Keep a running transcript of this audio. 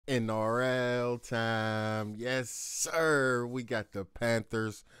NRL time. Yes, sir. We got the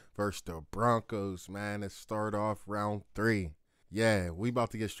Panthers versus the Broncos, man. Let's start off round 3. Yeah, we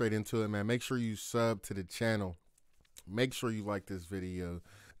about to get straight into it, man. Make sure you sub to the channel. Make sure you like this video.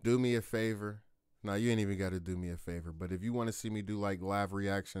 Do me a favor. Now, you ain't even got to do me a favor, but if you want to see me do like live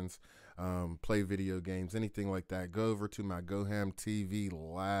reactions, play video games, anything like that, go over to my GoHammTV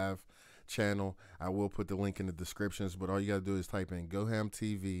live channel. I will put the link in the descriptions, but all you got to do is type in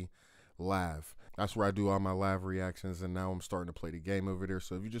GoHammTV live. That's where I do all my live reactions, and now I'm starting to play the game over there.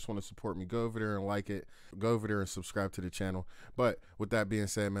 So if you just want to support me, go over there and like it. Go over there and subscribe to the channel. But with that being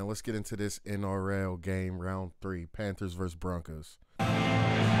said, man, let's get into this NRL game, round 3, Panthers versus Broncos.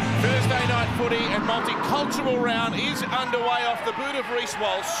 Thursday night footy and multicultural round is underway off the boot of Reece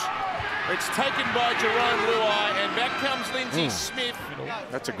Walsh. It's taken by Jerome Luai, and back comes Lindsay Smith.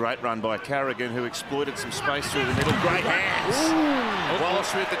 That's a great run by Carrigan, who exploited some space through the middle. Great hands.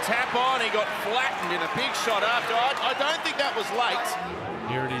 Walsh with the tap on. He got flattened in a big shot after. I don't think that was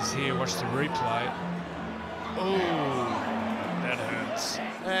late. Here it is here. Watch the replay. Oh, that hurts.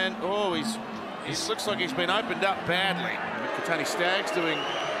 And, he looks like he's been opened up badly. Katani Staggs doing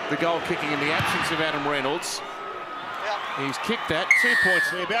the goal kicking in the absence of Adam Reynolds. He's kicked that. 2 points.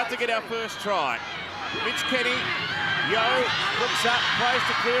 We're about to get our first try. Mitch Kenny, looks up, plays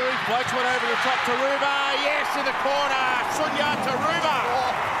to Cleary, floats one over the top to Ruba. Yes, in the corner. Sunya to Ruba.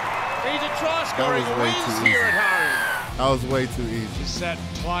 He's a try-scoring whiz here at home. That was way too easy. Just that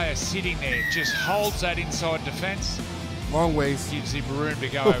player sitting there, just holds that inside defence. Long ways. Gives him room to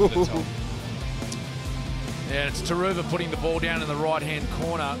go over the top. Yeah, it's Taruva putting the ball down in the right-hand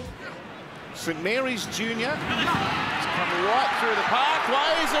corner. St Mary's Junior. He's come right through the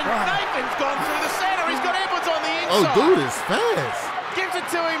pathways, and Nathan's gone through the centre. He's got Edwards on the inside. Oh, dude is fast. Gives it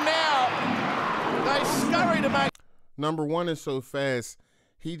to him now. They scurry to make. Number one is so fast,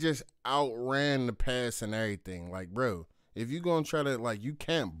 he just outran the pass and everything. Like, bro, if you're going to try to, like, you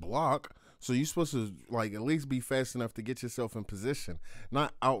can't block. So you're supposed to, like, at least be fast enough to get yourself in position,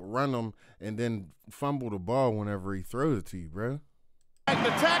 not outrun him and then fumble the ball whenever he throws it to you, bro.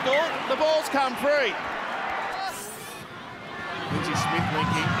 The tackle, the ball's come free. Lindsay Smith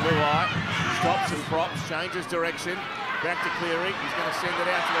linking, Luai, stops and props, changes direction, back to Cleary. He's going to send it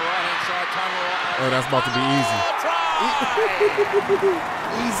out to the right-hand side. Oh, that's about to be easy.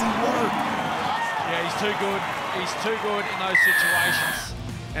 Easy work. Yeah, he's too good. He's too good in those situations.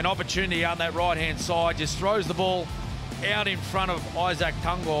 An opportunity on that right-hand side, just throws the ball out in front of Isaac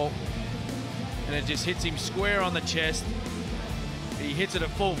Tungor, and it just hits him square on the chest. He hits it at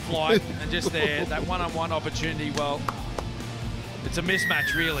full flight, and just there, that one-on-one opportunity, well, it's a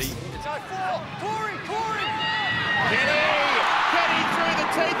mismatch, really. Corey! Kenny through the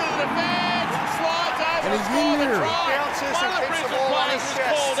teeth of the defence, slides over and score the try. One of the Brisbane players was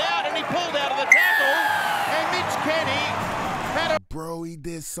called out, and he pulled out of the tackle, and Mitch Kenny had a... Bro, he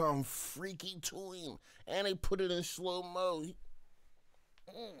did something freaky to him, and they put it in slow-mo.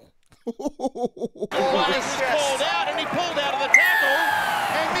 Players was called out, and he pulled out of the tackle,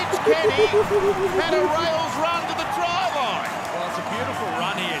 and Mitch Kenny had a rails run to the try line. Well, it's a beautiful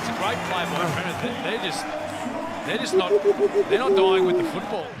run here. It's a great play by Panthers. They're not dying with the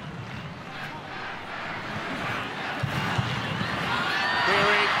football.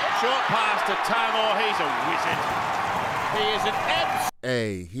 Cleary, short pass to Tamor. He's a wizard. He is an absolute.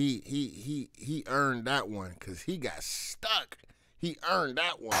 Hey, he earned that one because he got stuck. He earned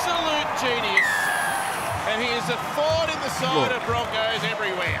that one. Absolute genius. And he is a thorn in the side of Broncos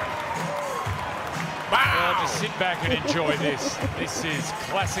everywhere. Wow. Well, just sit back and enjoy this. This is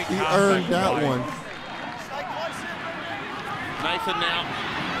classic. He earned that one. Nathan now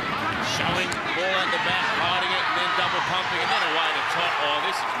showing ball at the back, hiding it, and then double pumping, and then away to top. Oh,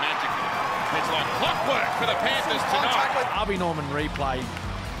 this is magical. It's like clockwork for the Panthers tonight. Harvey Norman replay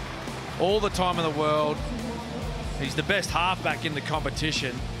all the time in the world. He's the best halfback in the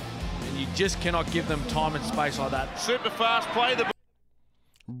competition, and you just cannot give them time and space like that. Super fast play.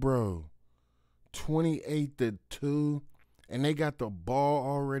 Bro, 28-2, and they got the ball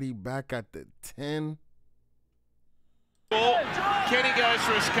already back at the 10. Kenny goes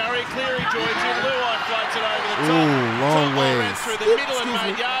for a scurry. Cleary joins in. Luai floats it over the top. Ooh, long way. Ran through the middle and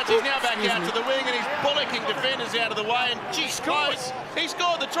made yards. He's now back out to the wing, and he's bullocking defenders out of the way. And geez, close. He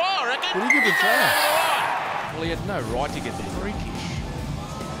scored the try, I reckon. Did he get the try? Well, he had no right to get the freakish.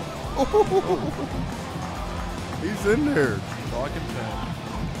 He's in there. I confirm.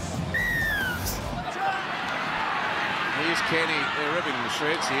 Here's Kenny. They're ripping the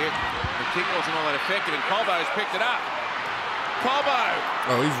shreds here. The kick wasn't all that effective, and Cobbo's picked it up. Cobbo.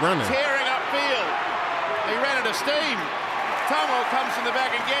 Oh, he's running. Tearing upfield. He ran out of steam. Tungo comes from the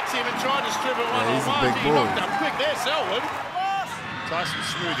back and gets him and tried to strip it one on he's a one. big He boy. knocked up quick there, Selwood. Tyson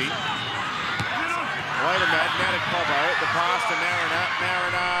Smoothie. Wait a minute, now to Cobbo. The pass to Mariner.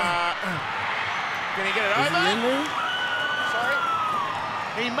 Can he get it Is over? he in there? Sorry.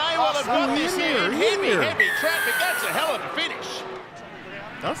 He may well have got this here. He in there. Heavy traffic. That's a hell of a finish.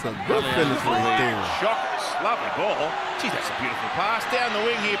 That's a good finish right there. Shockers. Lovely ball. Geez, that's a beautiful pass. Down the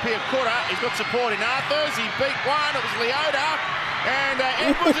wing here, Pierre Cotta. He's got support in Arthurs. He beat one. It was Leota. And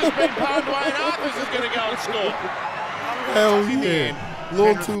Edwards has been pumped away, and Arthurs is going to go and score. Hell yeah. A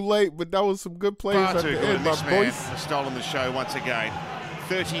little too late, but that was some good plays Far at too the good. end, my This man boys. has stolen the show once again.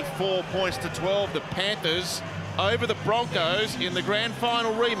 34 points to 12. The Panthers over the Broncos in the grand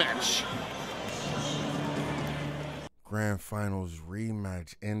final rematch. Grand finals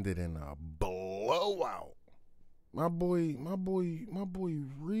rematch ended in a blowout. My boy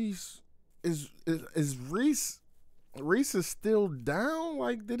Reese is Reese is still down?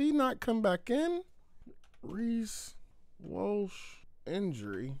 Like, did he not come back in? Reese Walsh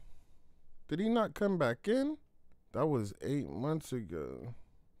injury. Did he not come back in? That was 8 months ago.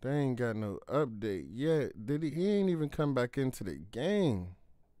 They ain't got no update yet. Did he ain't even come back into the game.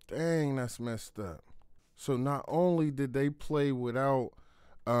 Dang, that's messed up. So not only did they play without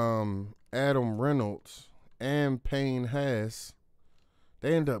Adam Reynolds and Payne Haas,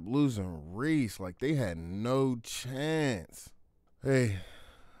 they end up losing Reese. Like, they had no chance. Hey,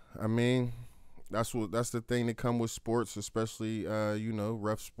 I mean, that's the thing that come with sports, especially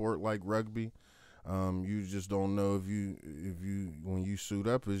rough sport like rugby. You just don't know if you when you suit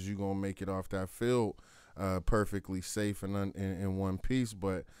up, is you gonna make it off that field perfectly safe and in one piece.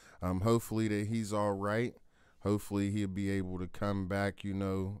 But hopefully that he's all right. Hopefully he'll be able to come back,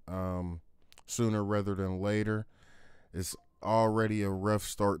 sooner rather than later. It's already a rough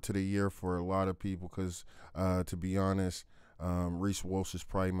start to the year for a lot of people because, to be honest, Reese Walsh is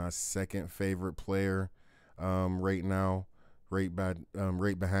probably my second favorite player right now, right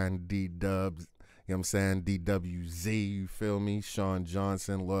behind D-Dubs. You know what I'm saying? DWZ, you feel me? Sean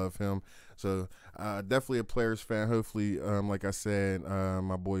Johnson, love him. So definitely a Players fan. Hopefully, like I said,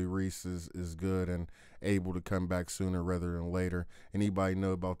 my boy Reese is good and able to come back sooner rather than later. Anybody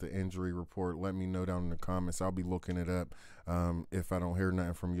know about the injury report, let me know down in the comments. I'll be looking it up if I don't hear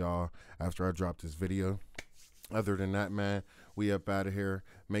nothing from y'all after I drop this video. Other than that, man, we up out of here.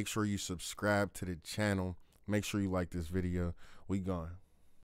 Make sure you subscribe to the channel. Make sure you like this video. We gone.